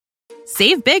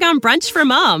Save big on brunch for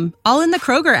mom, all in the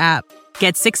Kroger app.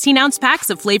 Get 16-ounce packs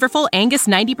of flavorful Angus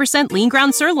 90% lean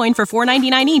ground sirloin for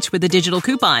 $4.99 each with a digital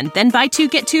coupon. Then buy 2,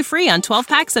 get 2 free on 12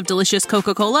 packs of delicious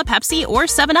Coca-Cola, Pepsi, or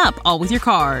 7-Up, all with your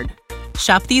card.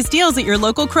 Shop these deals at your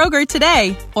local Kroger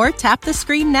today, or tap the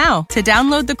screen now to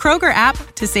download the Kroger app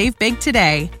to save big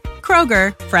today.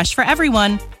 Kroger, fresh for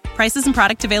everyone. Prices and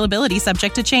product availability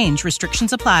subject to change.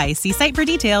 Restrictions apply. See site for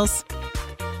details.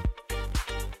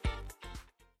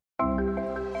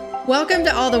 Welcome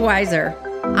to All the Wiser.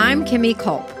 I'm Kimmy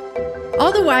Culp.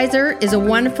 All the Wiser is a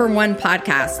one-for-one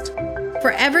podcast.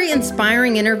 For every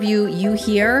inspiring interview you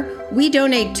hear, we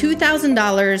donate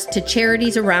 $2,000 to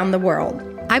charities around the world.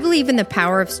 I believe in the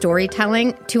power of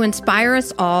storytelling to inspire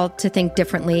us all to think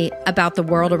differently about the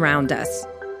world around us.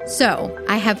 So,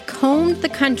 I have combed the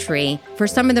country for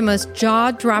some of the most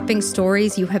jaw-dropping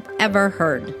stories you have ever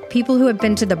heard. People who have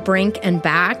been to the brink and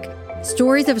back,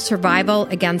 stories of survival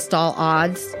against all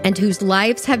odds, and whose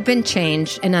lives have been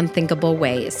changed in unthinkable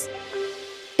ways.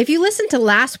 If you listened to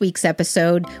last week's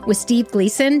episode with Steve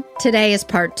Gleason, today is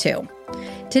part 2.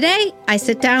 Today, I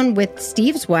sit down with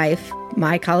Steve's wife,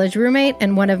 my college roommate,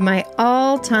 and one of my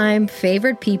all-time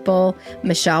favorite people,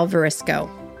 Michelle Varisco.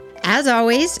 As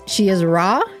always, she is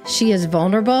raw, she is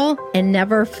vulnerable, and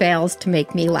never fails to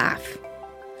make me laugh.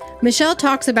 Michelle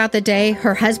talks about the day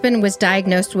her husband was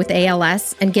diagnosed with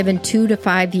ALS and given 2 to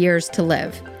 5 years to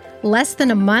live. Less than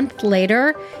a month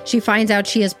later, she finds out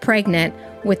she is pregnant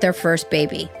with their first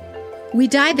baby. We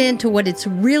dive into what it's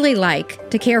really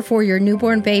like to care for your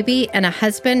newborn baby and a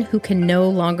husband who can no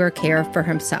longer care for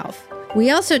himself. We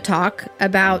also talk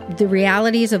about the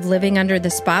realities of living under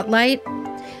the spotlight,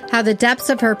 how the depths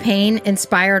of her pain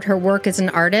inspired her work as an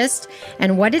artist,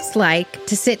 and what it's like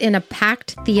to sit in a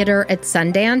packed theater at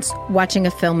Sundance watching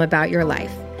a film about your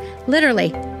life. Literally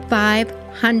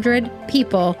 500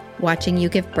 people watching you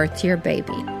give birth to your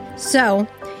baby. So,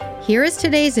 here is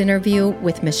today's interview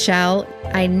with Michelle.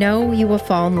 I know you will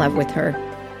fall in love with her.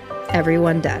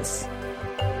 Everyone does.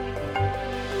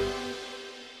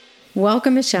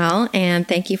 Welcome, Michelle, and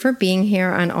thank you for being here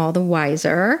on All the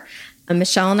Wiser.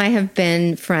 Michelle and I have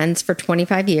been friends for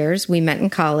 25 years. We met in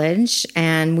college,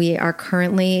 and we are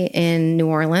currently in New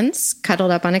Orleans,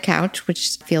 cuddled up on a couch,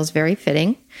 which feels very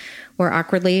fitting. We're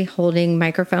awkwardly holding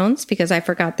microphones because I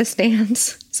forgot the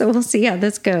stands, so we'll see how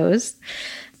this goes.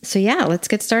 So yeah, let's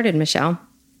get started, Michelle.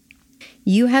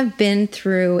 You have been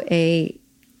through a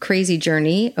crazy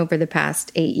journey over the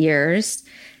past 8 years,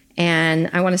 and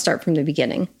I want to start from the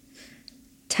beginning.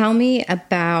 Tell me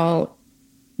about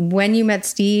when you met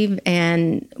Steve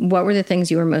and what were the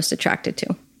things you were most attracted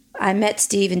to? I met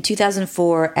Steve in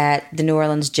 2004 at the New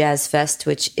Orleans Jazz Fest,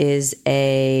 which is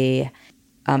a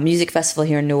music festival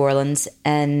here in New Orleans.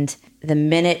 And the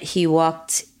minute he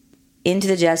walked into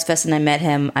the Jazz Fest and I met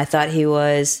him, I thought he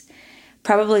was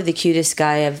probably the cutest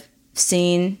guy I've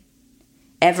seen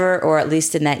ever, or at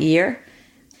least in that year.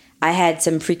 I had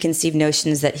some preconceived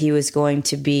notions that he was going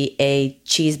to be a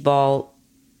cheeseball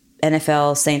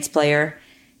NFL Saints player.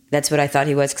 That's what I thought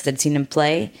he was because I'd seen him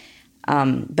play.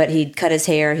 But he'd cut his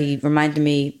hair. He reminded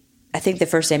me, I think the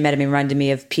first day I met him, he reminded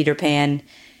me of Peter Pan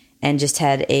and just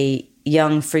had a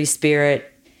young, free spirit.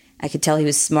 I could tell he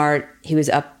was smart. He was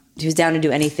down to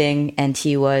do anything, and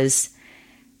he was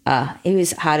hot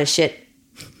as shit.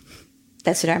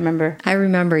 That's what I remember. I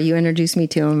remember you introduced me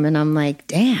to him, and I'm like,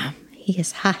 damn, he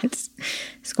is hot.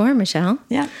 Score, Michelle.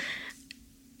 Yeah.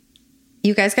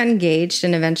 You guys got engaged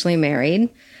and eventually married.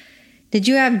 Did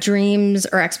you have dreams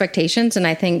or expectations, and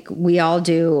I think we all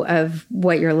do, of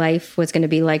what your life was going to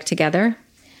be like together?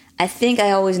 I think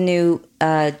I always knew,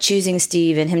 choosing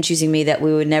Steve and him choosing me, that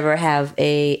we would never have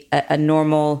a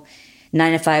normal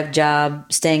 9-to-5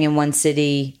 job, staying in one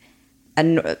city. I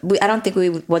don't think we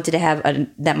wanted to have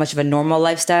that much of a normal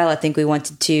lifestyle. I think we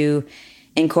wanted to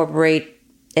incorporate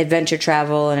adventure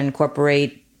travel and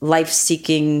incorporate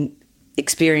life-seeking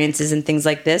experiences and things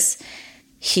like this.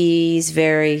 He's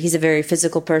a very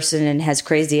physical person and has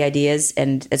crazy ideas,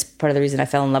 and it's part of the reason I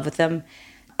fell in love with him.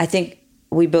 I think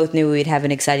we both knew we'd have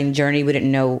an exciting journey. We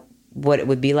didn't know what it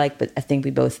would be like, but I think we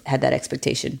both had that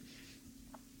expectation.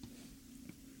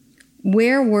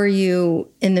 Where were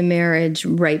you in the marriage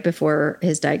right before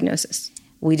his diagnosis?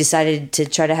 We decided to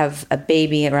try to have a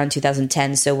baby around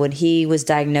 2010. So when he was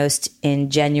diagnosed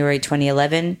in January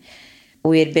 2011,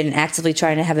 we had been actively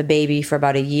trying to have a baby for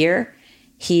about a year.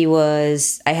 I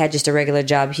had just a regular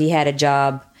job. He had a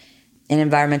job in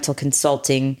environmental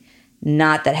consulting,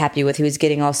 not that happy with. He was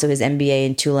getting also his MBA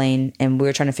in Tulane, and we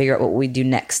were trying to figure out what we'd do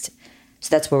next. So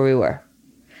that's where we were.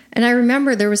 And I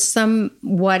remember there was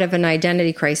somewhat of an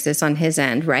identity crisis on his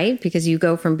end, right? Because you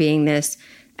go from being this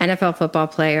NFL football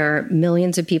player,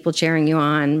 millions of people cheering you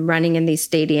on, running in these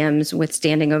stadiums with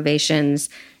standing ovations,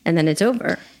 and then it's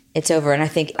over. It's over. And I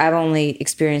think I've only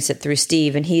experienced it through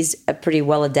Steve, and he's a pretty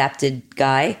well-adapted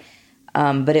guy.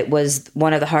 But it was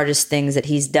one of the hardest things that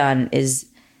he's done is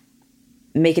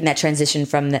making that transition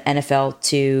from the NFL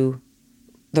to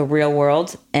the real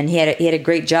world. And he had a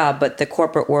great job, but the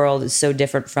corporate world is so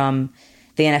different from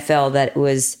the NFL that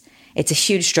it's a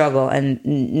huge struggle, and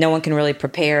no one can really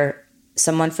prepare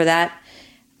someone for that.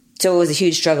 So it was a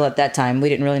huge struggle at that time. We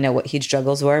didn't really know what huge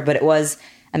struggles were, but it was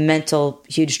a mental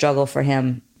huge struggle for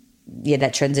him. Yeah,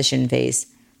 that transition phase.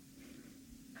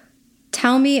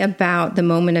 Tell me about the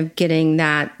moment of getting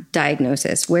that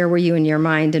diagnosis. Where were you in your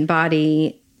mind and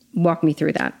body? Walk me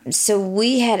through that. So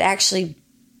we had actually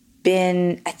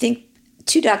been, I think,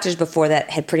 2 doctors before that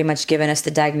had pretty much given us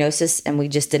the diagnosis, and we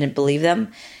just didn't believe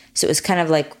them. So it was kind of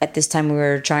like at this time we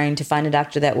were trying to find a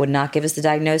doctor that would not give us the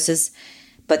diagnosis.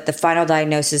 But the final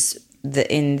diagnosis,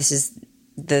 this is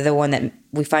the one that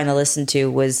we finally listened to,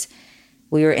 was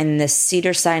we were in the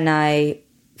Cedars-Sinai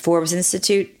Forbes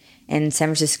Institute in San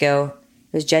Francisco.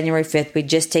 It was January 5th. We'd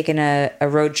just taken a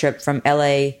road trip from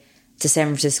LA to San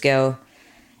Francisco.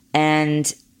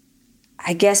 And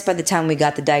I guess by the time we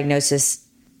got the diagnosis,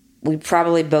 we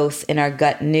probably both in our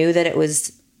gut knew that it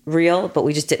was real, but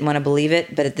we just didn't want to believe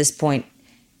it. But at this point,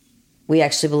 we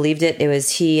actually believed it. It was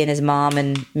he and his mom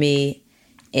and me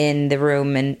in the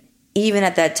room. And even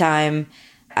at that time,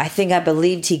 I think I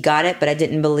believed he got it, but I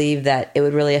didn't believe that it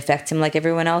would really affect him like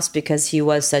everyone else, because he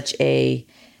was such a,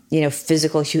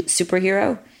 physical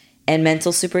superhero and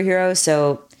mental superhero.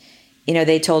 So,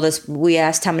 they told us, we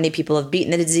asked how many people have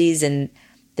beaten the disease, and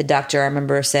the doctor, I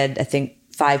remember, said, I think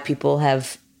 5 people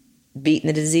have beaten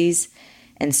the disease.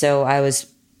 And so I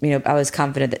was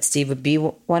confident that Steve would be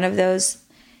one of those.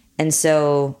 And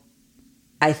so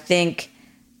I think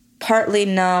partly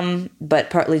numb, but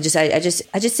partly just I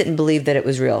just didn't believe that it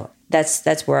was real.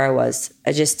 That's where I was.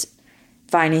 I just,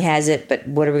 fine, he has it, but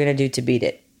what are we going to do to beat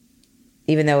it?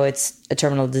 Even though it's a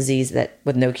terminal disease that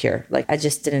with no cure. I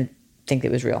just didn't think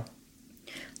it was real.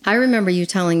 I remember you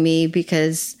telling me,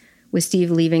 because with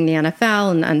Steve leaving the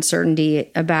NFL and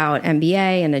uncertainty about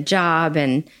NBA and a job,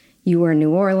 and you were in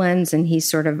New Orleans, and he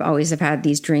sort of always have had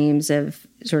these dreams of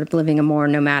sort of living a more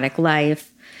nomadic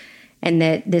life, and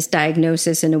that this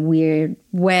diagnosis in a weird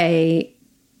way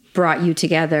brought you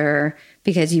together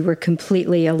because you were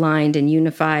completely aligned and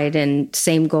unified and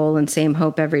same goal and same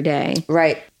hope every day.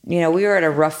 Right. We were at a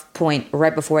rough point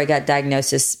right before I got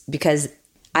diagnosis, because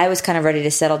I was kind of ready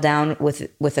to settle down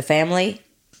with a family,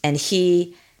 and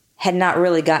he had not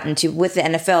really gotten to, with the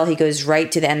NFL, he goes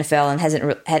right to the NFL and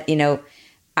hasn't had,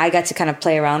 I got to kind of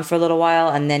play around for a little while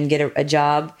and then get a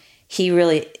job. He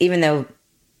really, even though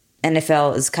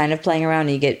NFL is kind of playing around,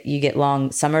 you get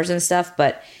long summers and stuff,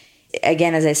 but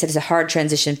again, as I said, it's a hard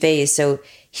transition phase. So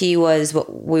we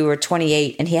were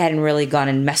 28, and he hadn't really gone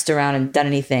and messed around and done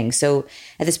anything. So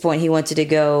at this point, he wanted to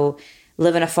go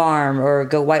live on a farm or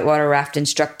go whitewater raft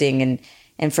instructing.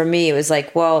 And for me, it was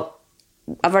like, well,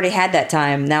 I've already had that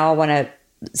time. Now I want to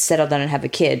settle down and have a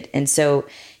kid. And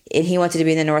he wanted to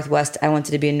be in the Northwest. I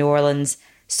wanted to be in New Orleans.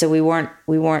 So we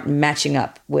weren't matching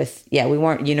up we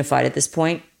weren't unified at this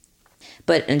point.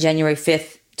 But on January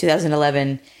 5th,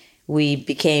 2011, we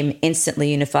became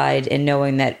instantly unified in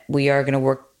knowing that we are going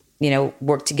to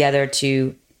work together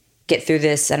to get through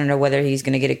this. I don't know whether he's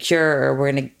going to get a cure or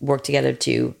we're going to work together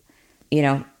to,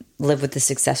 live with this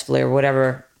successfully or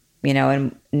whatever,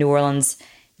 and New Orleans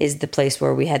is the place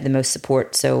where we had the most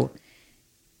support. So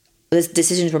these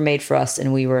decisions were made for us,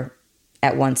 and we were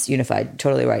at once unified.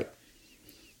 Totally right.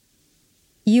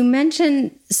 You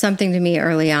mentioned something to me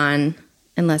early on,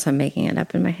 unless I'm making it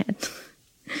up in my head.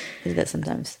 I do that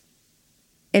sometimes.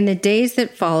 In the days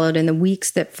that followed, in the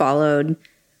weeks that followed,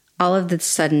 all of a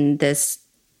sudden this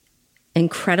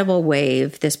incredible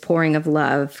wave, this pouring of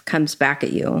love comes back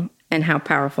at you, and how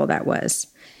powerful that was.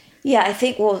 Yeah, I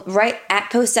think, right at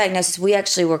post-diagnosis, we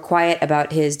actually were quiet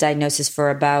about his diagnosis for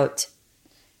about,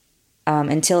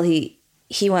 until he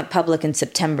went public in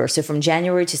September. So from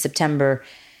January to September,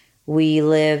 we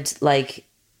lived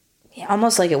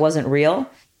almost like it wasn't real.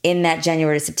 In that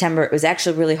January to September, it was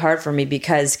actually really hard for me,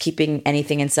 because keeping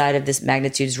anything inside of this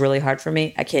magnitude is really hard for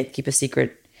me. I can't keep a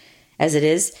secret as it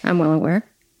is. I'm well aware.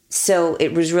 So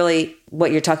it was really,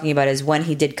 what you're talking about is when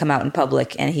he did come out in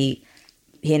public, and he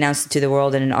announced it to the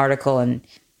world in an article, and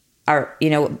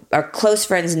our close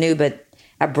friends knew, but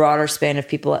a broader span of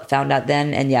people found out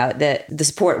then. And yeah, the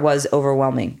support was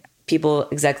overwhelming. People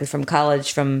exactly from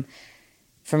college, from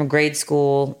grade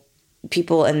school,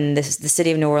 people in the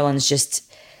city of New Orleans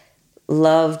just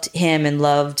loved him and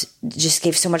just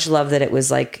gave so much love that it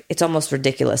was like, it's almost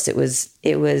ridiculous. It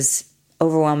was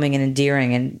overwhelming and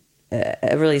endearing and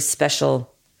a really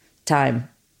special time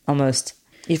almost.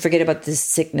 You forget about the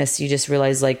sickness. You just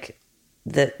realize like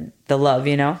the love,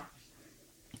 you know?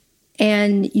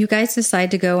 And you guys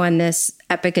decide to go on this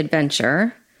epic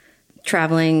adventure,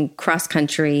 traveling cross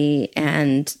country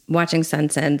and watching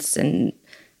sunsets and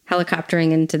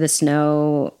helicoptering into the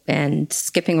snow and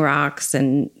skipping rocks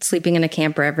and sleeping in a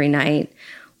camper every night.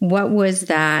 What was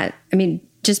that? I mean,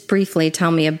 just briefly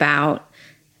tell me about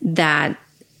that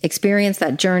experience,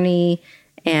 that journey,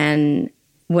 and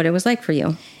what it was like for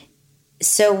you.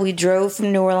 So we drove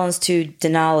from New Orleans to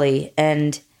Denali,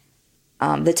 and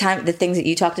the things that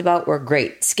you talked about were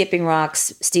great. Skipping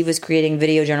rocks. Steve was creating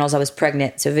video journals. I was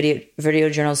pregnant, so video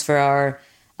journals for our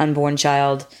unborn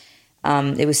child.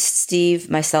 It was Steve,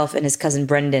 myself, and his cousin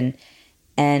Brendan,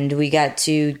 and we got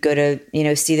to go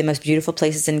to see the most beautiful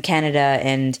places in Canada,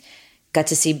 and got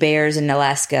to see bears in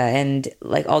Alaska, and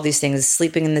like all these things.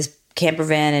 Sleeping in this camper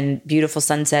van and beautiful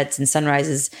sunsets and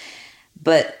sunrises,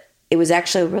 but it was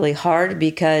actually really hard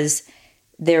because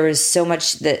there was so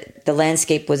much that the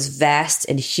landscape was vast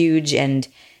and huge and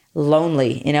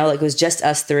lonely, like it was just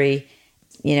us three.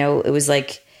 It was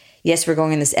like, yes, we're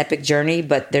going on this epic journey,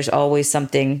 but there's always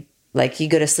something like you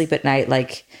go to sleep at night,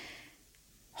 like,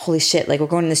 holy shit, like we're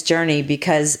going on this journey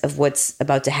because of what's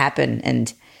about to happen.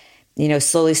 And,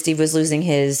 slowly Steve was losing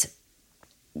his,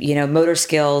 motor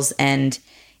skills, and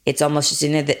it's almost just,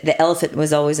 the elephant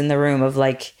was always in the room of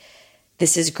like,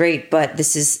 this is great, but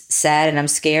this is sad, and I'm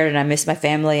scared, and I miss my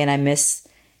family, and I miss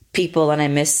people, and I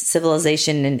miss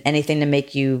civilization, and anything to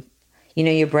make you,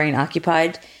 your brain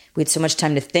occupied. We had so much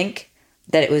time to think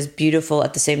that it was beautiful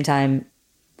at the same time,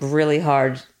 really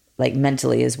hard, like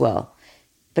mentally as well.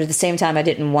 But at the same time, I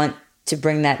didn't want to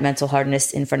bring that mental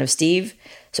hardness in front of Steve.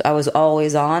 So I was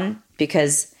always on,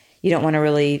 because you don't want to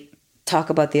really talk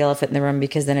about the elephant in the room,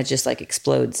 because then it just like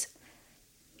explodes.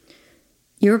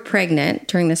 You were pregnant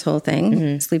during this whole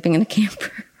thing, sleeping in a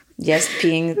camper. Yes,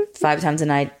 peeing 5 times a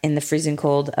night in the freezing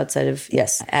cold outside of,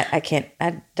 yes.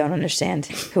 I don't understand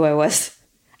who I was.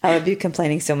 I would be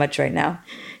complaining so much right now.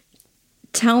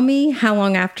 Tell me how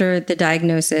long after the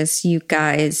diagnosis you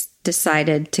guys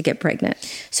decided to get pregnant.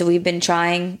 So we've been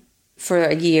trying for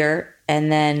a year,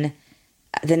 and then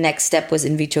the next step was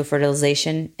in vitro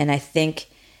fertilization. And I think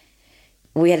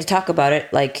we had to talk about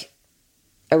it, like,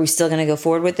 are we still going to go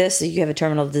forward with this? You have a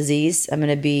terminal disease. I'm going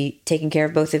to be taking care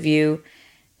of both of you.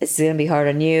 This is going to be hard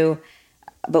on you.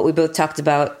 But we both talked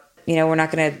about, we're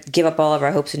not going to give up all of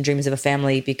our hopes and dreams of a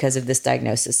family because of this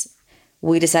diagnosis.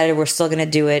 We decided we're still going to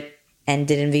do it, and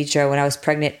did in vitro when I was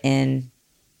pregnant in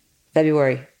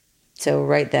February. So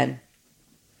right then.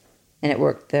 And it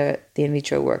worked. The in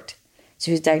vitro worked. So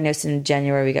he was diagnosed in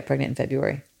January. We got pregnant in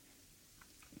February.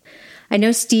 I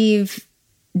know Steve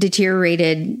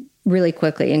deteriorated really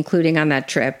quickly, including on that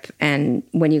trip and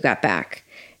when you got back,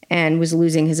 and was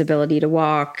losing his ability to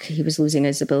walk. He was losing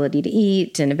his ability to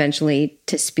eat and eventually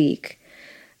to speak.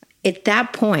 At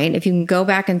that point, if you can go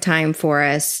back in time for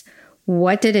us,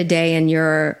 what did a day in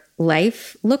your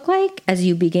life look like as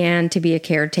you began to be a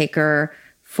caretaker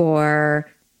for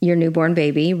your newborn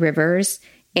baby, Rivers,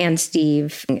 and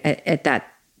Steve at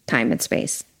that time and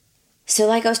space? So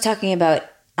like I was talking about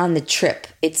on the trip,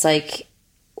 it's like,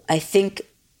 I think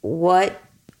what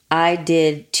I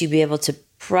did to be able to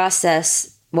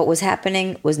process what was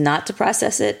happening was not to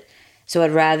process it. So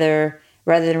I'd rather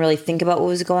than really think about what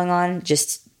was going on,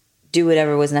 just do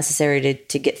whatever was necessary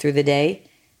to get through the day.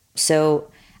 So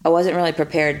I wasn't really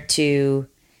prepared to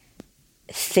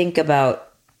think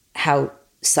about how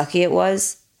sucky it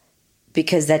was,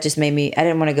 because that just made me, I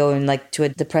didn't want to go in like to a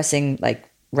depressing like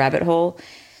rabbit hole.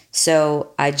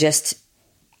 So I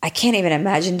can't even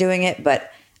imagine doing it,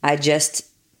 but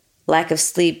lack of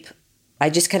sleep, I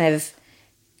just kind of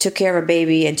took care of a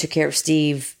baby and took care of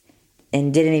Steve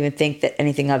and didn't even think that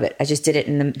anything of it. I just did it,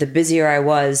 and the busier I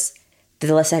was,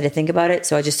 the less I had to think about it.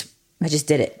 So I just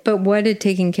did it. But what did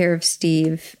taking care of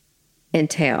Steve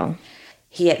entail?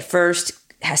 He at first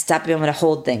stopped being able to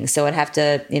hold things. So I'd have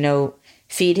to,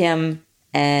 feed him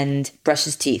and brush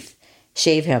his teeth,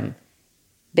 shave him,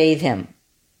 bathe him.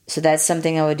 So that's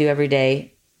something I would do every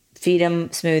day. Feed him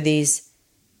smoothies,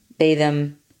 bathe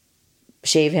him,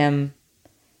 shave him,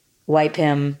 wipe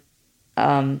him,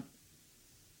 and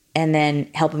then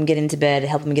help him get into bed,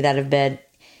 help him get out of bed.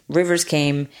 Rivers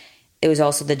came. It was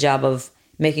also the job of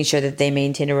making sure that they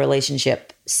maintained a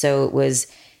relationship. So it was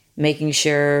making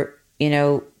sure,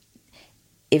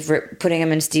 if putting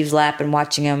him in Steve's lap and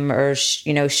watching him, or,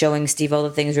 showing Steve all the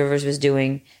things Rivers was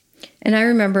doing. And I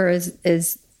remember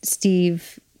as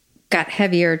Steve got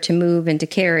heavier to move and to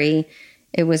carry,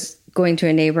 it was going to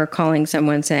a neighbor, calling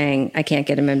someone saying, I can't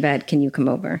get him in bed. Can you come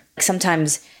over?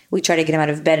 Sometimes we try to get him out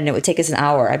of bed and it would take us an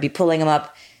hour. I'd be pulling him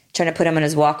up, trying to put him on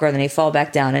his walker, and then he'd fall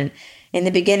back down. And in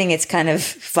the beginning, it's kind of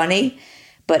funny.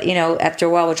 But, after a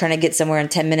while, we're trying to get somewhere in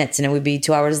 10 minutes and it would be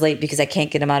 2 hours late because I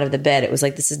can't get him out of the bed. It was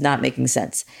like, this is not making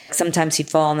sense. Sometimes he'd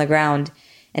fall on the ground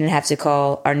and I'd have to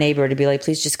call our neighbor to be like,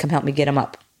 please just come help me get him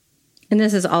up. And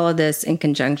this is all of this in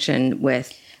conjunction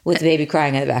with the baby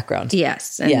crying in the background.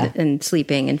 Yes. And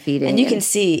sleeping and feeding. And you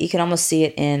can almost see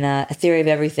it in A Theory of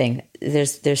Everything.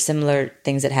 There's similar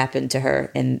things that happen to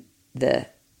her in the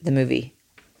movie.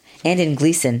 And in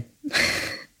Gleason.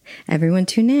 Everyone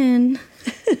tune in.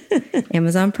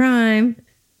 Amazon Prime.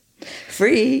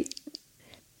 Free.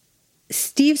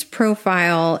 Steve's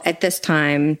profile at this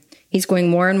time, he's going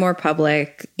more and more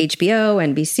public. HBO,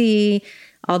 NBC,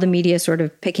 all the media sort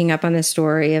of picking up on this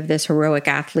story of this heroic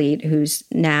athlete who's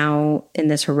now in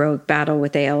this heroic battle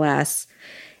with ALS.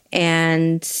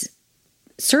 And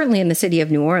certainly in the city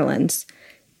of New Orleans,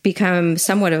 become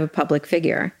somewhat of a public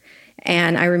figure.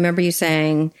 And I remember you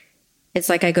saying, it's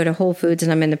like I go to Whole Foods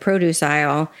and I'm in the produce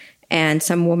aisle and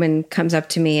some woman comes up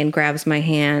to me and grabs my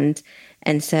hand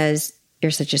and says,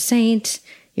 you're such a saint,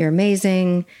 you're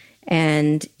amazing.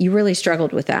 And you really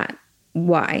struggled with that.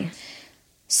 Why?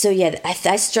 So yeah,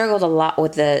 I struggled a lot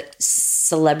with the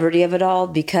celebrity of it all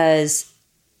because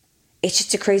it's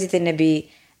just a crazy thing to be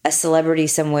a celebrity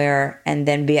somewhere and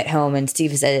then be at home. And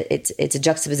Steve said it's a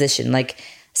juxtaposition, like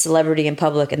celebrity in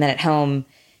public and then at home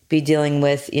be dealing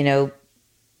with,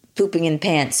 pooping in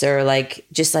pants or like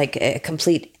just like a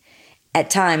complete, at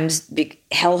times,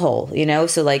 hellhole,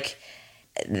 So like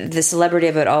the celebrity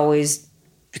of it always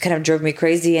kind of drove me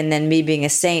crazy. And then me being a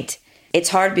saint, it's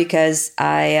hard because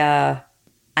I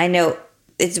know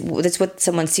that's what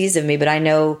someone sees of me, but I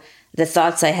know the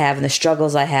thoughts I have and the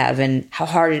struggles I have and how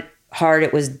hard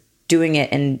it was doing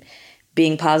it and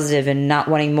being positive and not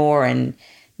wanting more and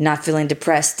not feeling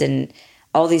depressed and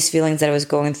all these feelings that I was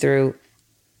going through.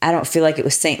 I don't feel like it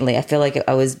was saintly. I feel like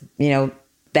I was,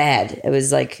 bad. It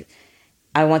was like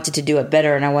I wanted to do it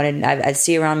better, and I'd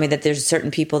see around me that there's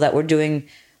certain people that were doing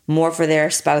more for their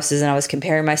spouses, and I was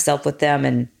comparing myself with them.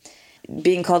 And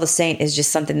being called a saint is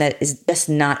just something that is just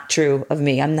not true of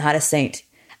me. I'm not a saint.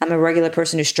 I'm a regular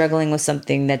person who's struggling with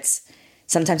something that's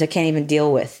sometimes I can't even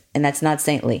deal with, and that's not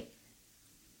saintly.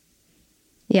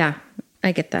 Yeah,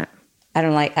 I get that. I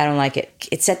don't like it.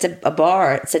 It sets a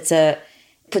bar. It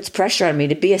puts pressure on me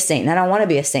to be a saint, and I don't want to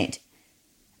be a saint.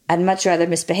 I'd much rather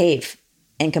misbehave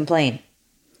and complain.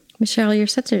 Michelle, you're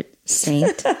such a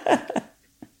saint.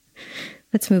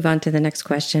 Let's move on to the next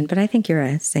question, but I think you're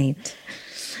a saint.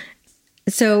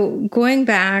 So going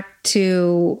back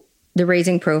to the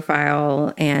Raising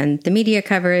profile and the media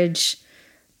coverage,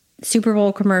 Super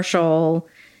Bowl commercial,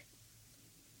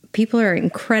 people are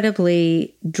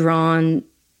incredibly drawn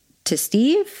to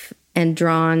Steve and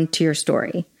drawn to your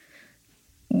story.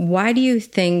 Why do you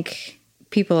think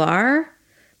people are?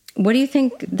 What do you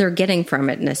think they're getting from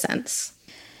it in a sense?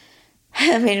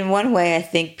 I mean, in one way, I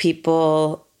think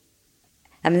people,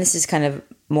 this is kind of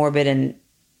morbid and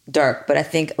dark, but I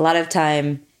think a lot of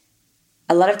times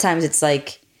it's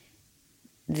like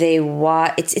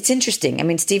it's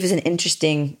interesting. Steve is an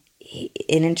interesting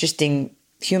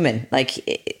human,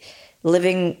 like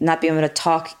living, not being able to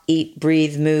talk, eat,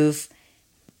 breathe, move.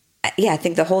 Yeah, I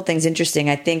think the whole thing's interesting.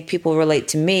 I think people relate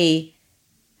to me.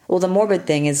 Well, the morbid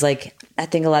thing is like, I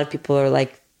think a lot of people are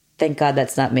like, thank God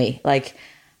that's not me. Like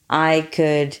I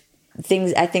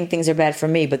think things are bad for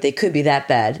me, but they could be that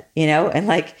bad, And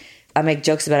like, I make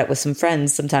jokes about it with some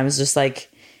friends sometimes, just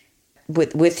like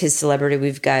with his celebrity,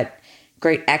 we've got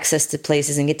great access to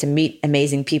places and get to meet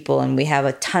amazing people. And we have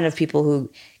a ton of people who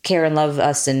care and love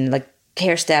us and like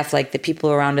care staff, like the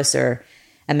people around us are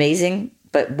amazing.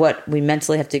 But what we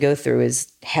mentally have to go through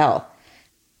is hell.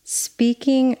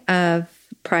 Speaking of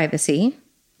privacy,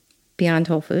 beyond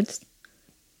Whole Foods,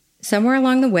 somewhere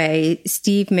along the way,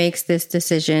 Steve makes this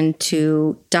decision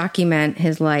to document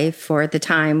his life, or at the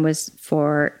time was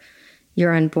for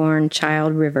your unborn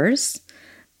child, Rivers.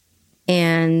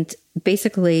 And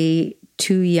basically,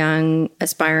 two young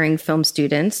aspiring film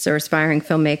students or aspiring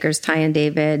filmmakers, Ty and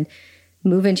David,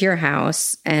 move into your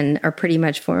house and are pretty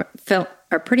much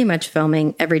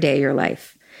filming every day of your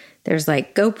life. There's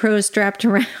like GoPros strapped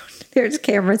around. There's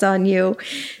cameras on you.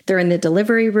 They're in the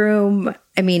delivery room.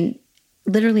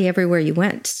 Literally everywhere you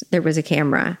went, there was a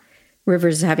camera.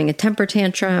 Rivers is having a temper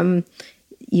tantrum.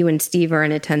 You and Steve are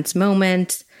in a tense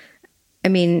moment.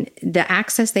 The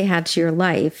access they had to your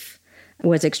life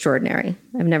was extraordinary.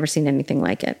 I've never seen anything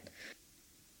like it.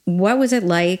 What was it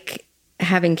like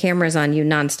having cameras on you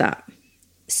nonstop?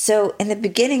 So in the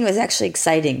beginning, it was actually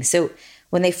exciting. So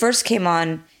when they first came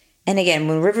on, and again,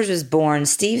 when Rivers was born,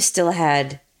 Steve still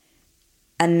had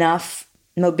enough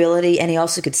mobility and he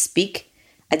also could speak.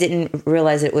 I didn't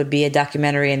realize it would be a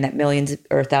documentary and that millions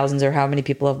or thousands or how many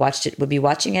people have watched it would be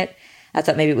watching it. I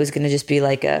thought maybe it was going to just be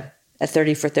like a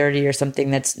 30 for 30 or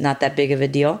something that's not that big of a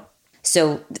deal.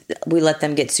 So we let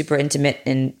them get super intimate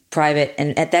and private.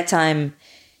 And at that time,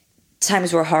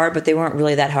 times were hard, but they weren't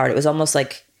really that hard. It was almost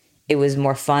like it was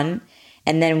more fun.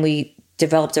 And then we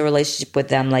developed a relationship with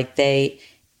them. Like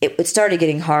it started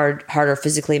getting harder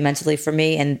physically, mentally for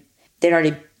me. And they'd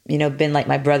already, been like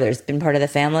my brothers, been part of the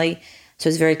family. So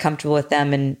I was very comfortable with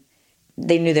them and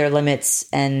they knew their limits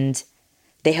and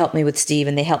they helped me with Steve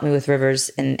and they helped me with Rivers.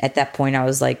 And at that point I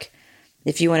was like,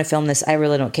 if you want to film this, I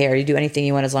really don't care. You do anything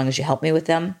you want as long as you help me with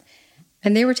them.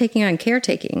 And they were taking on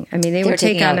caretaking. I mean, they would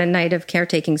take on a night of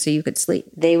caretaking so you could sleep.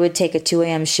 They would take a 2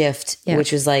 a.m. shift,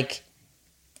 which was like,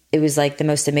 it was like the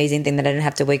most amazing thing that I didn't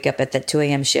have to wake up at that 2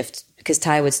 a.m. shift because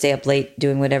Ty would stay up late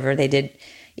doing whatever they did,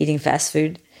 eating fast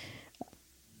food.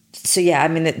 So yeah, I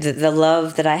mean, the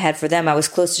love that I had for them, I was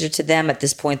closer to them at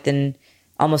this point than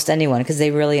almost anyone because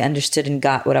they really understood and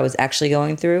got what I was actually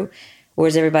going through.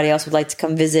 Whereas everybody else would like to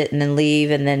come visit and then leave.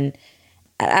 And then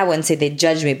I wouldn't say they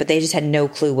judged me, but they just had no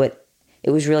clue what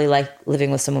it was really like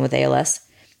living with someone with ALS.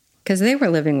 Because they were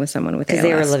living with someone with ALS. Because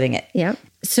they were living it. Yep.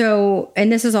 So,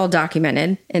 and this is all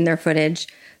documented in their footage,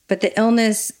 but the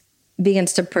illness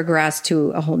begins to progress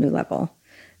to a whole new level.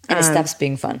 And it stops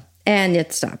being fun. And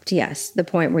it stopped, yes. The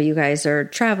point where you guys are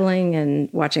traveling and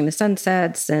watching the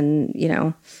sunsets and,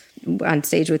 on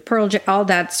stage with Pearl Jam, all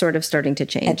that sort of starting to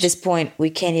change. At this point,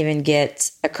 we can't even get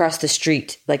across the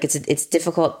street. Like it's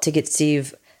difficult to get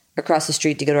Steve across the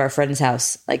street to go to our friend's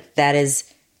house. Like that's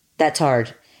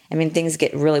hard. I mean, things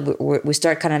get really, we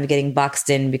start kind of getting boxed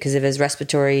in because of his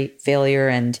respiratory failure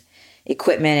and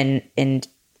equipment and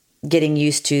getting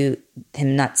used to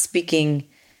him not speaking.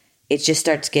 It just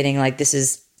starts getting like, this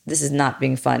is not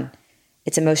being fun.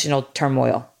 It's emotional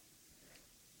turmoil.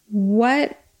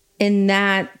 What in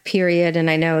that period, and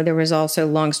I know there was also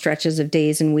long stretches of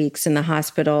days and weeks in the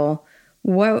hospital,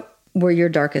 what were your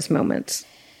darkest moments?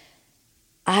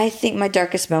 I think my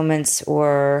darkest moments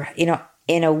were,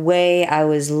 in a way I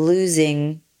was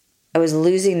losing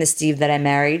the Steve that I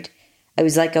married. It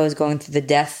was like I was going through the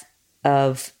death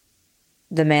of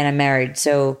the man I married.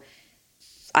 So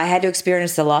I had to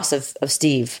experience the loss of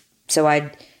Steve. So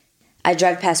I'd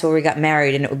drive past where we got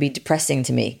married and it would be depressing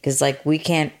to me because like we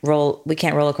can't roll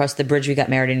across the bridge we got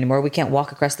married anymore. We can't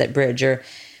walk across that bridge or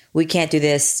we can't do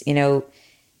this,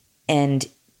 and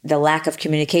the lack of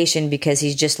communication because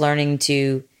he's just learning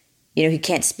to, he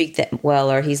can't speak that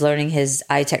well or he's learning his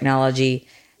eye technology.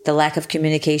 The lack of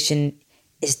communication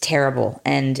is terrible.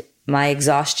 And my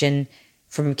exhaustion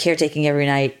from caretaking every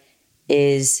night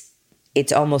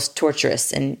it's almost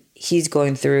torturous. And he's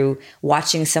going through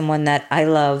watching someone that I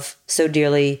love so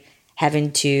dearly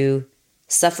having to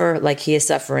suffer like he is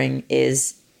suffering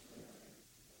it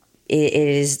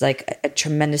is like a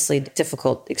tremendously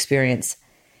difficult experience.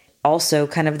 Also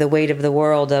kind of the weight of the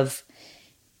world of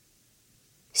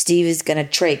Steve is going to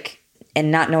trach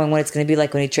and not knowing what it's going to be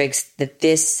like when he trachs, that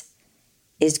this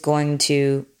is going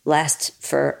to last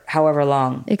for however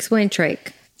long. Explain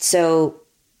trach. So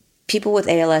people with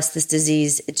ALS, this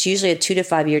disease, it's usually a 2 to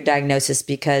 5 year diagnosis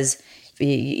because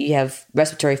you have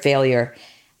respiratory failure,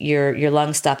 your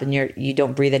lungs stop and you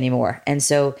don't breathe anymore. And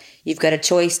so you've got a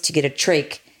choice to get a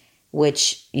trach,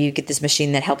 which you get this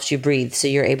machine that helps you breathe so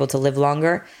you're able to live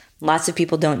longer. Lots of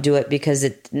people don't do it because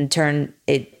it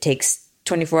takes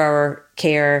 24-hour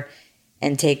care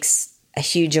and takes a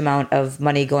huge amount of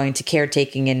money going to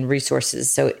caretaking and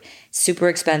resources. So it's super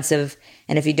expensive.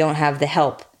 And if you don't have the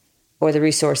help or the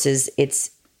resources, it's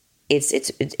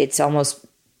almost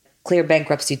clear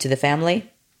bankruptcy to the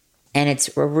family. And it's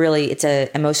an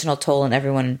emotional toll on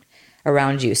everyone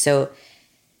around you. So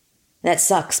that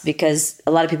sucks because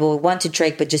a lot of people want to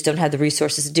trach but just don't have the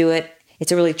resources to do it.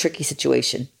 It's a really tricky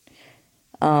situation.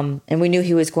 And we knew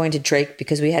he was going to trach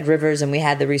because we had Rivers and we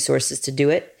had the resources to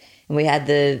do it. And we had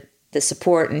the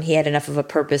support and he had enough of a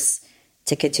purpose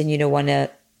to continue to want to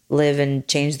live and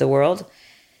change the world.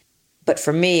 But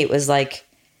for me, it was like,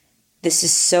 this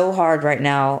is so hard right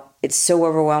now. It's so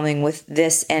overwhelming with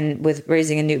this and with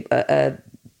raising a new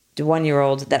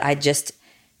 1-year-old that I just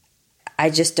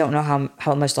don't know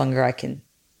how much longer I can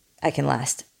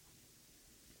last.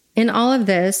 In all of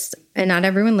this, and not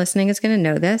everyone listening is going to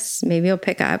know this, maybe you'll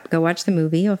pick up, go watch the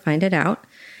movie, you'll find it out.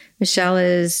 Michelle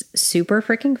is super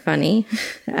freaking funny,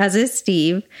 as is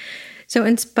Steve. So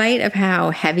in spite of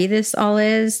how heavy this all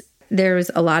is, there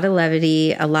was a lot of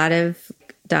levity, a lot of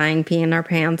dying, peeing our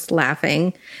pants,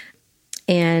 laughing.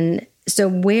 And so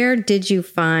where did you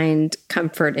find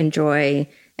comfort and joy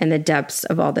in the depths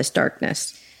of all this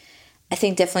darkness? I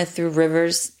think definitely through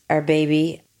Rivers, our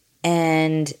baby.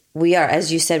 And we are,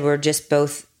 as you said, we're just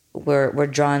both, we're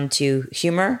drawn to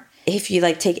humor. If you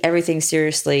like take everything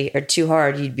seriously or too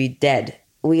hard, you'd be dead.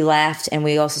 We laughed, and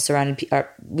we also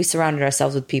surrounded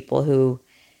ourselves with people who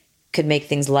could make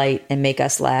things light and make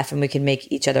us laugh, and we could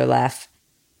make each other laugh.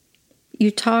 You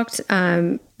talked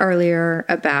earlier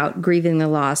about grieving the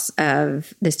loss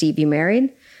of the Steve you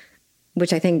married,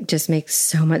 which I think just makes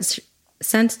so much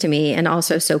sense to me, and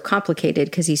also so complicated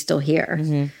because he's still here.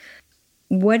 Mm-hmm.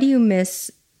 What do you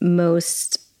miss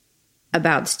most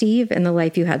about Steve and the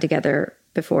life you had together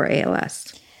before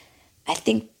ALS? I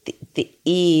think the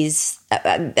ease.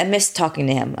 I miss talking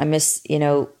to him. I miss,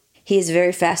 he is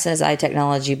very fast in his eye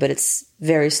technology, but it's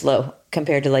very slow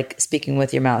compared to like speaking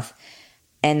with your mouth.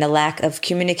 And the lack of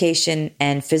communication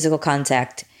and physical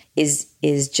contact is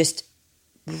just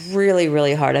really,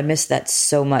 really hard. I miss that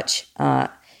so much. I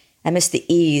miss the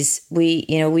ease.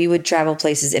 We would travel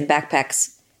places in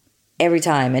backpacks every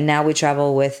time, and now we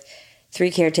travel with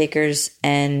 3 caretakers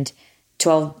and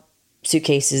 12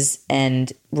 suitcases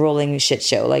and rolling shit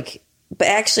show. But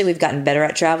actually we've gotten better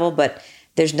at travel, but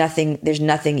there's nothing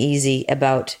easy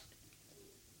about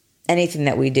anything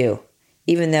that we do,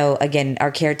 even though, again,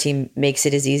 our care team makes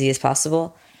it as easy as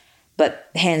possible. But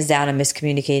hands down, I miss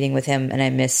communicating with him, and I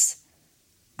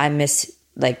miss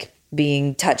like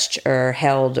being touched or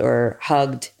held or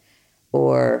hugged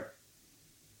or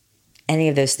any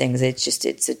of those things.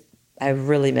 I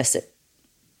really miss it.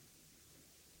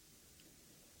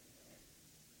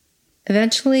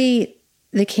 Eventually,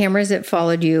 the cameras that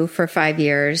followed you for 5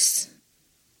 years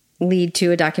lead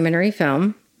to a documentary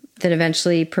film that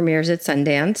eventually premieres at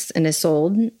Sundance and is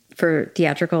sold for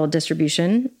theatrical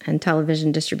distribution and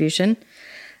television distribution.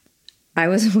 I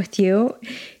was with you.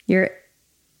 You're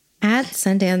at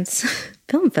Sundance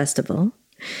Film Festival,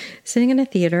 sitting in a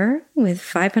theater with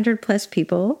 500 plus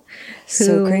people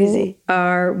so crazy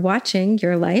are watching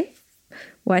your life,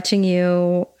 watching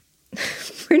you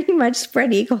pretty much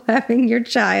spread eagle having your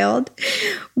child,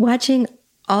 watching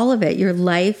all of it, your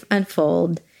life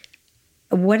unfold.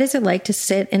 What is it like to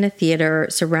sit in a theater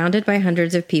surrounded by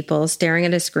hundreds of people, staring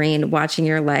at a screen, watching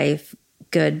your life,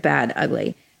 good, bad,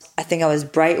 ugly? I think I was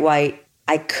bright white.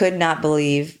 I could not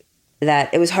believe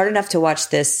that it was hard enough to watch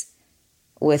this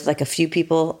with like a few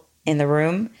people in the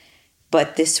room,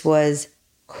 but this was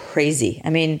crazy. I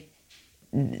mean,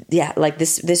 yeah, like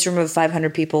this room of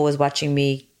 500 people was watching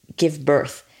me give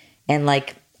birth, and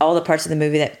like all the parts of the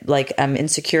movie that like I'm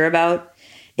insecure about,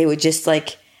 it would just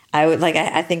like,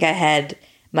 I think I had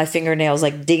my fingernails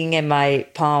like digging in my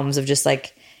palms of just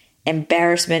like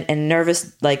embarrassment and nervous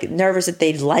that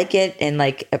they'd like it and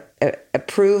like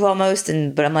approve almost.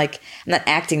 But I'm like, I'm not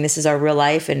acting. This is our real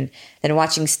life. And then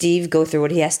watching Steve go through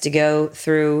what he has to go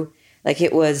through, like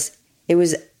it was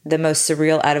the most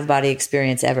surreal out of body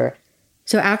experience ever.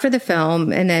 So after the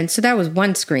film, and then, so that was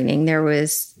one screening. There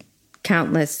was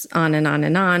countless on and on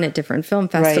and on at different film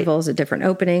festivals, right, at different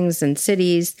openings and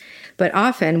cities. But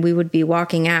often we would be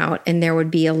walking out and there would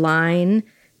be a line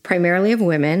primarily of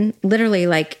women, literally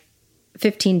like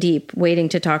 15 deep, waiting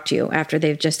to talk to you after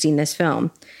they've just seen this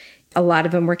film. A lot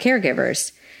of them were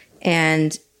caregivers,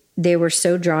 and they were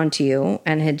so drawn to you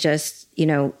and had just,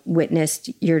 witnessed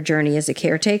your journey as a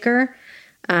caretaker.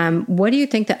 What do you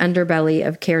think the underbelly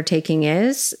of caretaking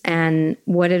is, and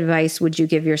what advice would you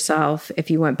give yourself if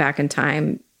you went back in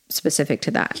time specific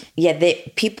to that? Yeah,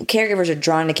 caregivers are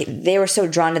drawn to, they were so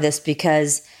drawn to this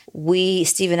because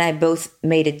Steve and I both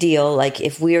made a deal. Like,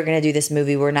 if we are going to do this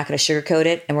movie, we're not going to sugarcoat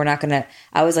it, and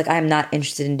I was like, I'm not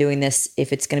interested in doing this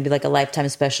if it's going to be like a Lifetime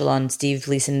special on Steve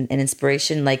Gleason and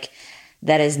inspiration. Like,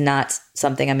 that is not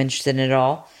something I'm interested in at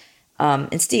all.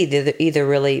 And Steve either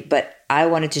really, but I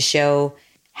wanted to show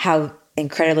how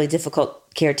incredibly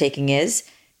difficult caretaking is.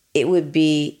 It would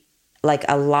be like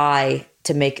a lie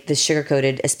to make this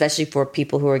sugarcoated, especially for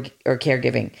people who are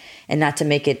caregiving, and not to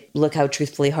make it look how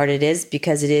truthfully hard it is,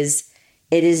 because it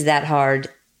is that hard,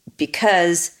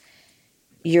 because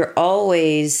you're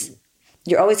always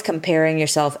comparing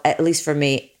yourself, at least for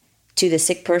me, to the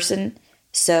sick person.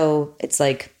 So it's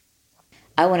like,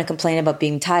 I want to complain about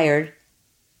being tired,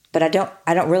 but I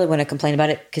don't really want to complain about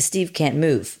it because Steve can't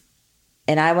move.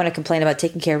 And I want to complain about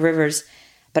taking care of Rivers,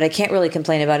 but I can't really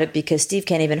complain about it because Steve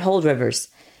can't even hold Rivers.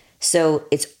 So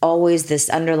it's always this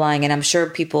underlying, and I'm sure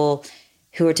people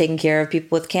who are taking care of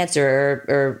people with cancer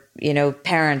or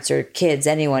parents or kids,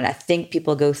 anyone, I think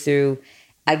people go through,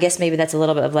 I guess maybe that's a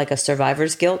little bit of like a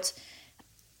survivor's guilt.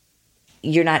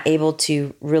 you're not able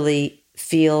to really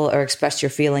feel or express your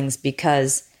feelings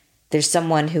because there's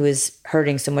someone who is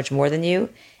hurting so much more than you.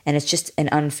 And it's just an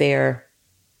unfair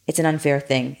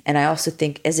thing. And I also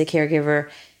think as a caregiver,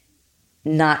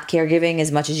 not caregiving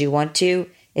as much as you want to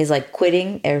is like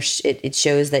quitting, or it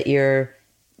shows that you're,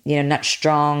 not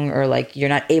strong, or like you're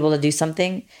not able to do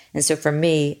something. And so for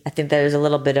me, I think there's a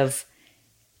little bit of,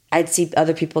 I'd see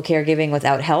other people caregiving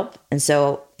without help. And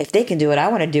so if they can do it, I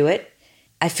want to do it.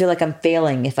 I feel like I'm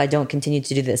failing if I don't continue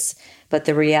to do this. But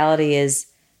the reality is,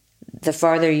 the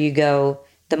farther you go,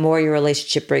 the more your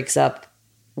relationship breaks up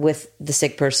with the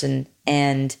sick person,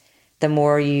 and the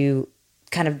more you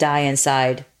kind of die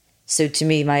inside. So to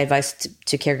me, my advice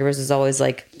to caregivers is always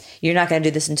like, you're not going to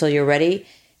do this until you're ready,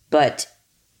 but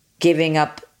giving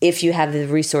up, if you have the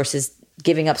resources,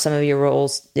 giving up some of your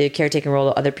roles, the caretaking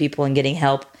role to other people and getting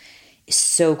help is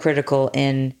so critical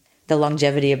in the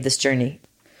longevity of this journey.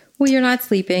 Well, you're not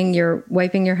sleeping, you're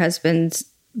wiping your husband's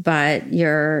butt,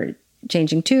 you're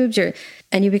changing tubes,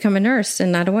 and you become a nurse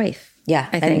and not a wife. Yeah,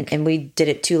 I think. And we did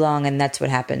it too long, and that's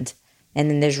what happened. And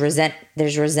then there's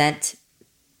resentment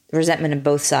on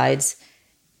both sides.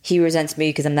 He resents me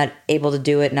because I'm not able to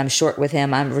do it, and I'm short with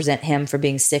him. I resent him for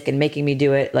being sick and making me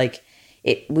do it. Like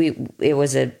we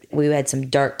had some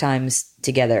dark times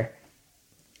together,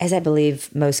 as I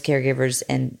believe most caregivers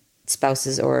and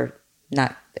spouses or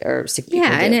sick people do.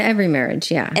 In every marriage,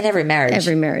 yeah. In every marriage.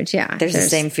 There's the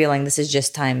same feeling. This is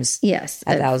just times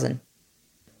 1,000.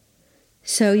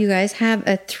 So you guys have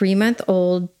a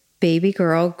 3-month-old baby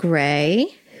girl, Gray,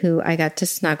 who I got to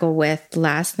snuggle with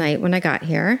last night when I got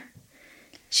here.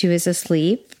 She was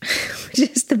asleep, which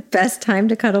is the best time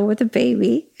to cuddle with a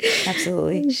baby.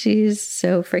 Absolutely. She's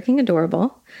so freaking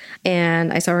adorable.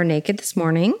 And I saw her naked this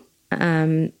morning,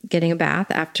 getting a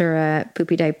bath after a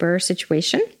poopy diaper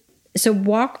situation. So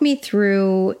walk me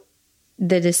through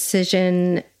the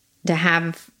decision to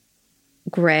have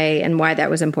Gray and why that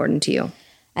was important to you.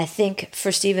 I think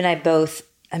for Steve and I both,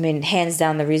 hands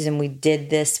down, the reason we did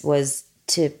this was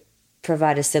to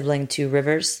provide a sibling to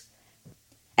Rivers.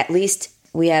 At least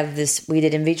we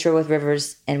did in vitro with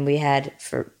Rivers, and we had,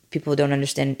 for people who don't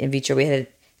understand in vitro, we had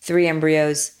 3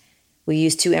 embryos. We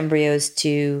used 2 embryos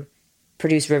to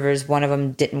produce Rivers. One of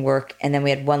them didn't work, and then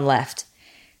we had 1 left.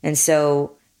 And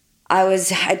so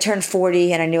I turned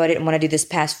 40, and I knew I didn't want to do this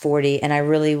past 40. And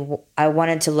I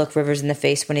wanted to look Rivers in the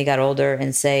face when he got older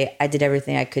and say, I did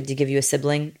everything I could to give you a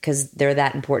sibling, because they're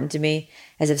that important to me.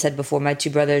 As I've said before, my 2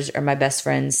 brothers are my best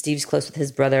friends. Steve's close with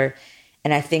his brother.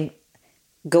 And I think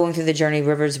going through the journey,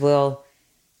 Rivers will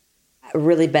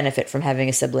really benefit from having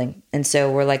a sibling. And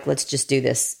so we're like, let's just do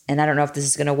this. And I don't know if this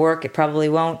is going to work. It probably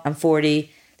won't. I'm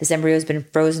 40. This embryo has been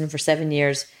frozen for 7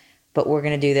 years, but we're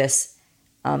going to do this.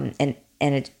 And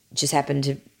it just happened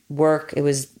to work. It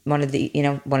was one of the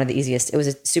easiest. It was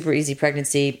a super easy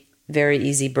pregnancy, very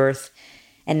easy birth.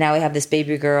 And now we have this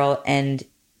baby girl, and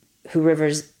who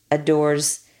Rivers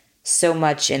adores so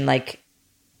much. And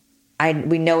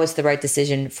we know it's the right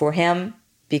decision for him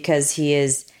because he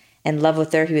is in love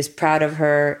with her. He was proud of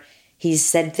her. He's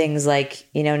said things like,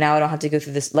 now I don't have to go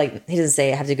through this. Like, he doesn't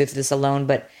say I have to go through this alone,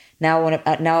 but now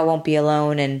I won't be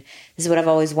alone. And this is what I've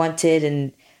always wanted.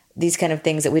 And these kind of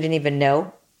things that we didn't even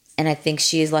know. And I think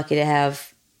she is lucky to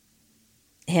have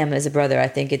him as a brother. I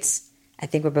think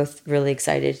we're both really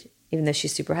excited, even though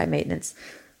she's super high maintenance.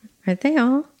 Aren't they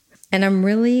all? And I'm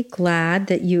really glad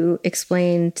that you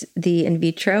explained the in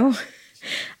vitro.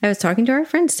 I was talking to our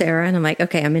friend Sarah, and I'm like,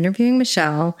 okay, I'm interviewing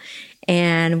Michelle,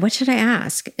 and what should I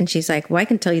ask? And she's like, well, I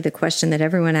can tell you the question that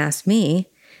everyone asked me.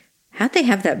 How'd they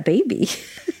have that baby?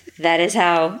 That is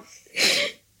how...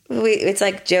 It's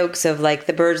like jokes of like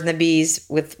the birds and the bees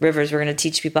with Rivers. We're going to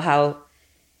teach him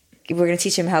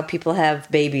how people have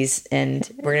babies. And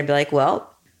we're going to be like,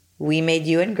 well, we made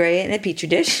you and Gray in a petri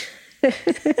dish.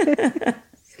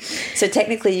 So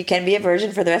technically you can be a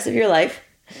virgin for the rest of your life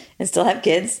and still have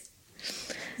kids.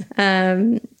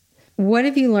 What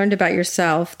have you learned about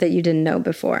yourself that you didn't know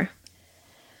before?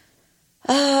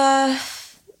 I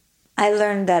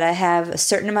learned that I have a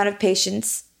certain amount of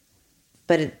patience,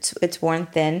 but it's worn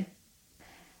thin.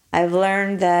 I've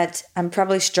learned that I'm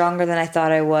probably stronger than I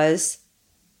thought I was.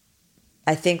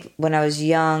 I think when I was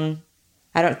young,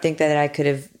 I don't think that I could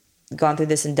have gone through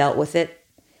this and dealt with it.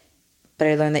 But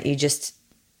I learned that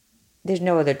there's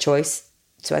no other choice.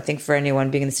 So I think for anyone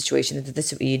being in the situation, that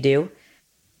this is what you do.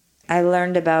 I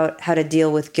learned about how to deal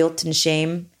with guilt and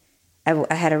shame.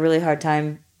 I had a really hard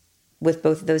time with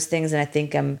both of those things, and I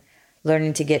think I'm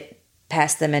learning to get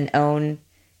past them and own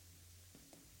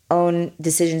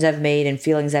decisions I've made and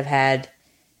feelings I've had,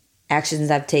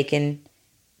 actions I've taken,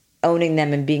 owning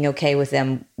them and being okay with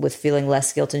them, with feeling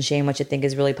less guilt and shame, which I think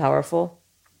is really powerful.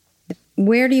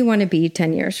 Where do you want to be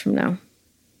 10 years from now?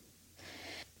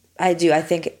 I do. I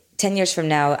think 10 years from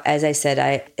now, as I said,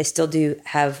 I still do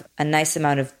have a nice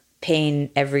amount of pain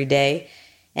every day.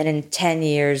 And in 10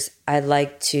 years, I'd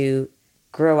like to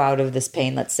grow out of this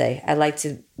pain, let's say. I'd like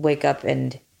to wake up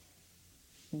and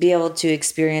be able to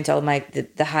experience all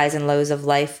the highs and lows of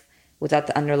life without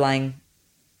the underlying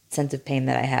sense of pain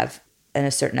that I have in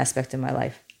a certain aspect of my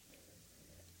life.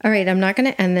 All right, I'm not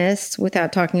going to end this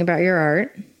without talking about your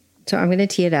art. So I'm going to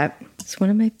tee it up. It's one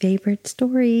of my favorite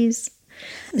stories.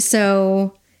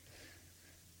 So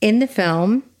in the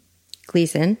film,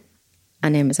 Gleason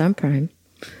on Amazon Prime,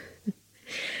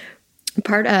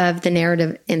 part of the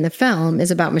narrative in the film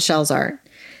is about Michelle's art.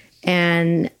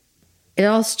 And it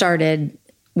all started,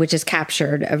 which is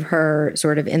captured, of her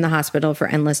sort of in the hospital for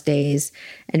endless days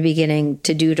and beginning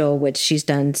to doodle, which she's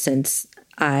done since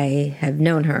I have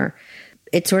known her.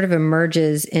 It sort of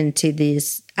emerges into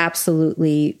these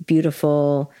absolutely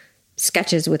beautiful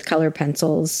sketches with color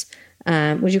pencils.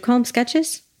 Would you call them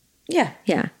sketches? Yeah.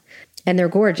 Yeah. And they're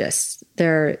gorgeous.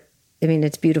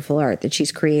 It's beautiful art that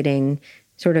she's creating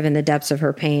sort of in the depths of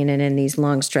her pain and in these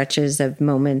long stretches of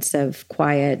moments of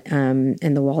quiet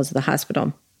in the walls of the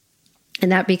hospital.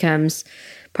 And that becomes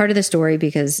part of the story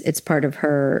because it's part of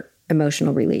her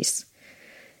emotional release.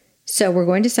 So we're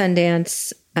going to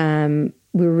Sundance.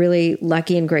 We were really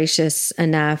lucky and gracious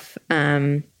enough.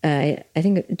 I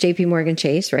think JP Morgan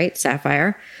Chase, right?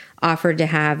 Sapphire, offered to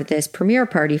have this premiere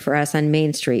party for us on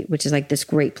Main Street, which is like this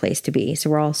great place to be. So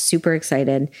we're all super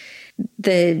excited.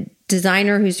 The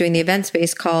designer who's doing the event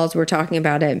space calls, we're talking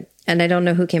about it. And I don't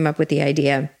know who came up with the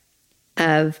idea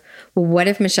of, well, what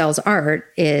if Michelle's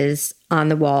art is on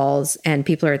the walls and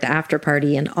people are at the after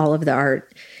party and all of the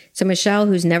art. So Michelle,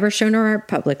 who's never shown her art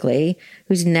publicly,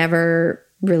 who's never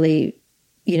really,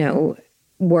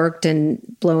 worked and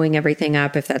blowing everything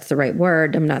up, if that's the right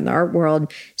word. I'm not in the art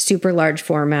world, super large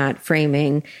format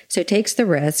framing. So takes the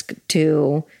risk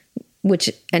to, which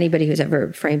anybody who's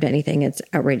ever framed anything, it's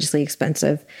outrageously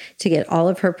expensive, to get all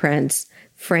of her prints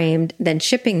framed, then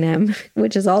shipping them,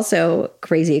 which is also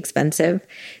crazy expensive,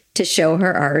 to show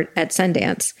her art at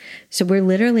Sundance. So we're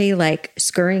literally like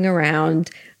scurrying around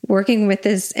working with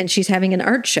this, and she's having an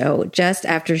art show just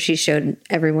after she showed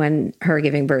everyone her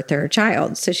giving birth to her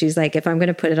child. So she's like, if I'm going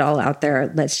to put it all out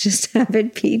there, let's just have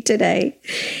it be today.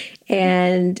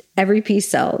 And every piece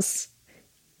sells.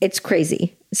 It's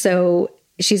crazy. So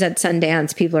she's at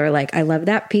Sundance. People are like, I love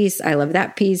that piece. I love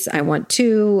that piece. I want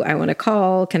two. I want a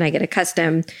call. Can I get a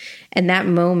custom? And that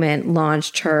moment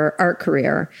launched her art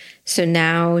career. So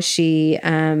now she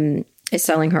is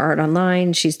selling her art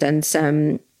online. She's done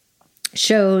some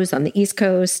shows on the East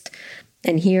Coast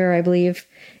and here, I believe.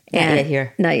 Not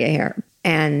yet here.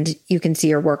 And you can see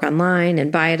her work online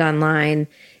and buy it online.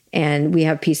 And we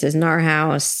have pieces in our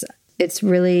house. It's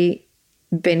really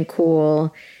been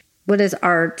cool. What does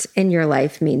art in your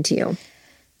life mean to you?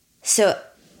 So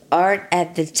art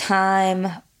at the time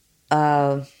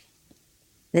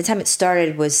it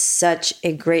started was such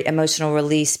a great emotional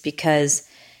release because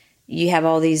you have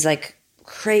all these I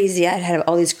had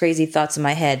all these crazy thoughts in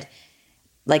my head.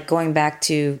 Like going back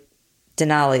to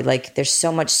Denali, like there's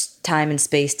so much time and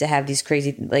space to have these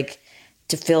crazy,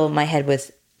 to fill my head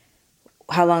with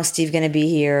how long Steve going to be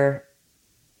here?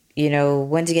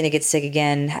 When's he going to get sick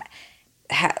again?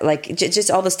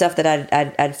 Just all the stuff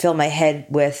that I'd fill my head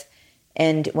with.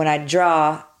 And when I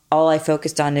draw, all I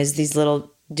focused on is these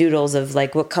little doodles of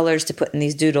what colors to put in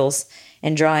these doodles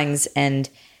and drawings. And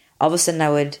all of a sudden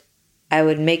I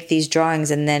would make these drawings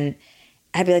and then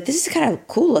I'd be like, this is kind of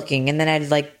cool looking. And then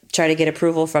I'd try to get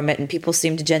approval from it. And people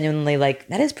seemed to genuinely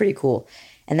that is pretty cool.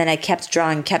 And then I kept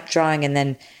drawing. And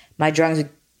then my drawings would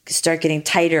start getting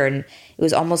tighter. And it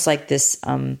was almost like this,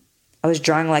 I was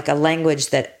drawing like a language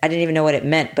that I didn't even know what it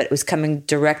meant, but it was coming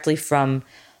directly from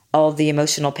all the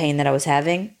emotional pain that I was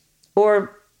having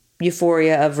or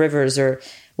euphoria of rivers or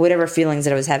whatever feelings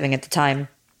that I was having at the time.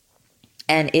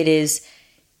 And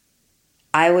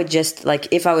I would just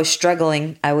if I was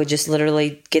struggling, I would just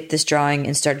literally get this drawing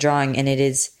and start drawing. And it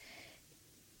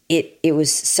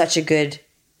was such a good,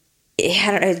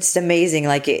 it's amazing.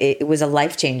 It was a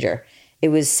life changer. It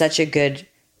was such a good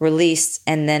release.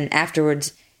 And then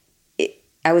afterwards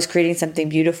I was creating something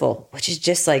beautiful, which is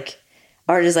just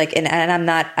art is and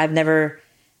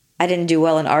I didn't do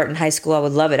well in art in high school. I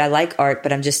would love it. I like art,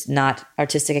 but I'm just not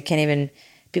artistic.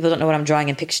 People don't know what I'm drawing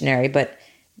in Pictionary, but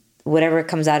whatever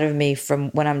comes out of me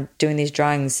from when I'm doing these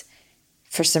drawings,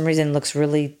 for some reason, looks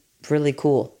really, really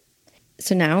cool.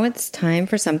 So now it's time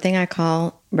for something I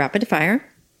call rapid fire.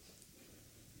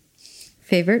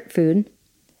 Favorite food?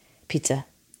 Pizza.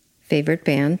 Favorite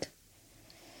band?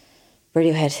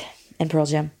 Radiohead and Pearl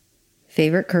Jam.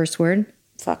 Favorite curse word?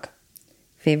 Fuck.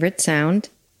 Favorite sound?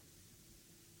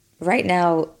 Right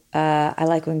now, I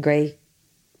like when Gray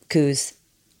coos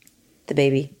the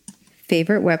baby.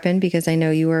 Favorite weapon, because I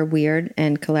know you are weird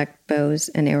and collect bows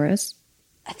and arrows.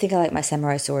 I think I like my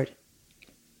samurai sword.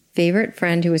 Favorite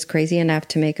friend who was crazy enough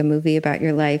to make a movie about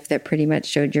your life that pretty much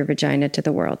showed your vagina to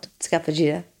the world. Scott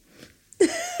Vegeta.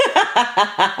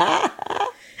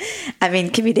 I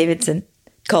mean, Kimmy Davidson.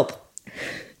 Culp.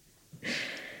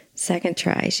 Second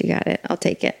try. She got it. I'll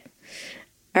take it.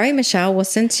 All right, Michelle. Well,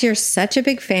 since you're such a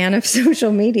big fan of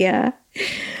social media,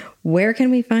 where can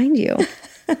we find you?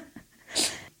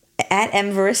 At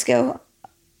M. Varisco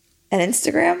on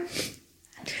Instagram.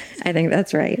 I think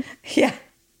that's right. Yeah.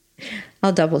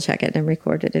 I'll double check it and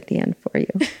record it at the end for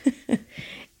you.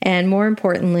 And more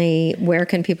importantly, where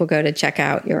can people go to check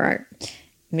out your art?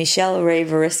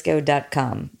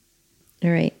 MichelleRayVarisco.com.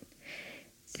 All right.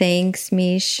 Thanks,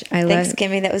 Mish. Thanks,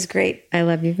 Kimmy. That was great. I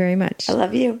love you very much. I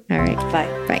love you. All right. Bye.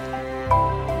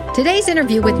 Bye. Today's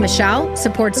interview with Michelle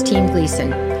supports Team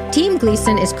Gleason. Team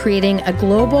Gleason is creating a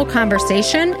global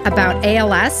conversation about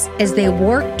ALS as they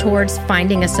work towards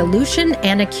finding a solution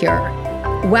and a cure.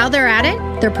 While they're at it,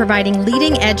 they're providing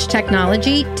leading-edge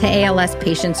technology to ALS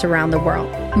patients around the world.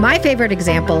 My favorite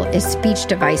example is speech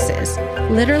devices.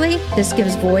 Literally, this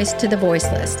gives voice to the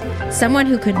voiceless. Someone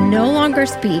who could no longer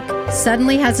speak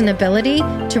suddenly has an ability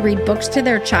to read books to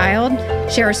their child,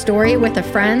 share a story with a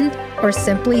friend, or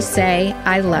simply say,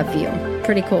 I love you.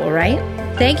 Pretty cool, right?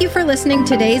 Thank you for listening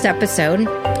to today's episode.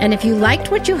 And if you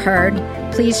liked what you heard,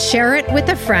 please share it with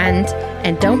a friend.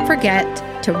 And don't forget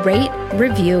to rate,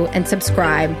 review, and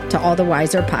subscribe to All the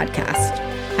Wiser podcast.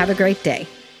 Have a great day.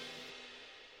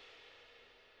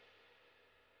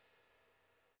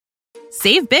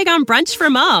 Save big on brunch for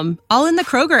mom, all in the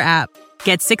Kroger app.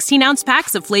 Get 16-ounce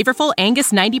packs of flavorful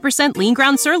Angus 90% lean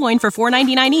ground sirloin for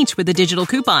 $4.99 each with a digital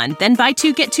coupon. Then buy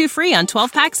 2, get 2 free on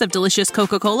 12 packs of delicious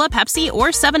Coca-Cola, Pepsi, or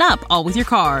 7-Up, all with your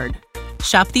card.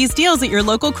 Shop these deals at your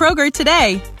local Kroger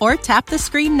today, or tap the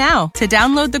screen now to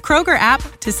download the Kroger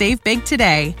app to save big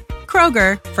today.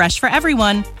 Kroger, fresh for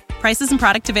everyone. Prices and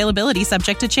product availability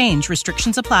subject to change.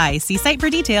 Restrictions apply. See site for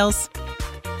details.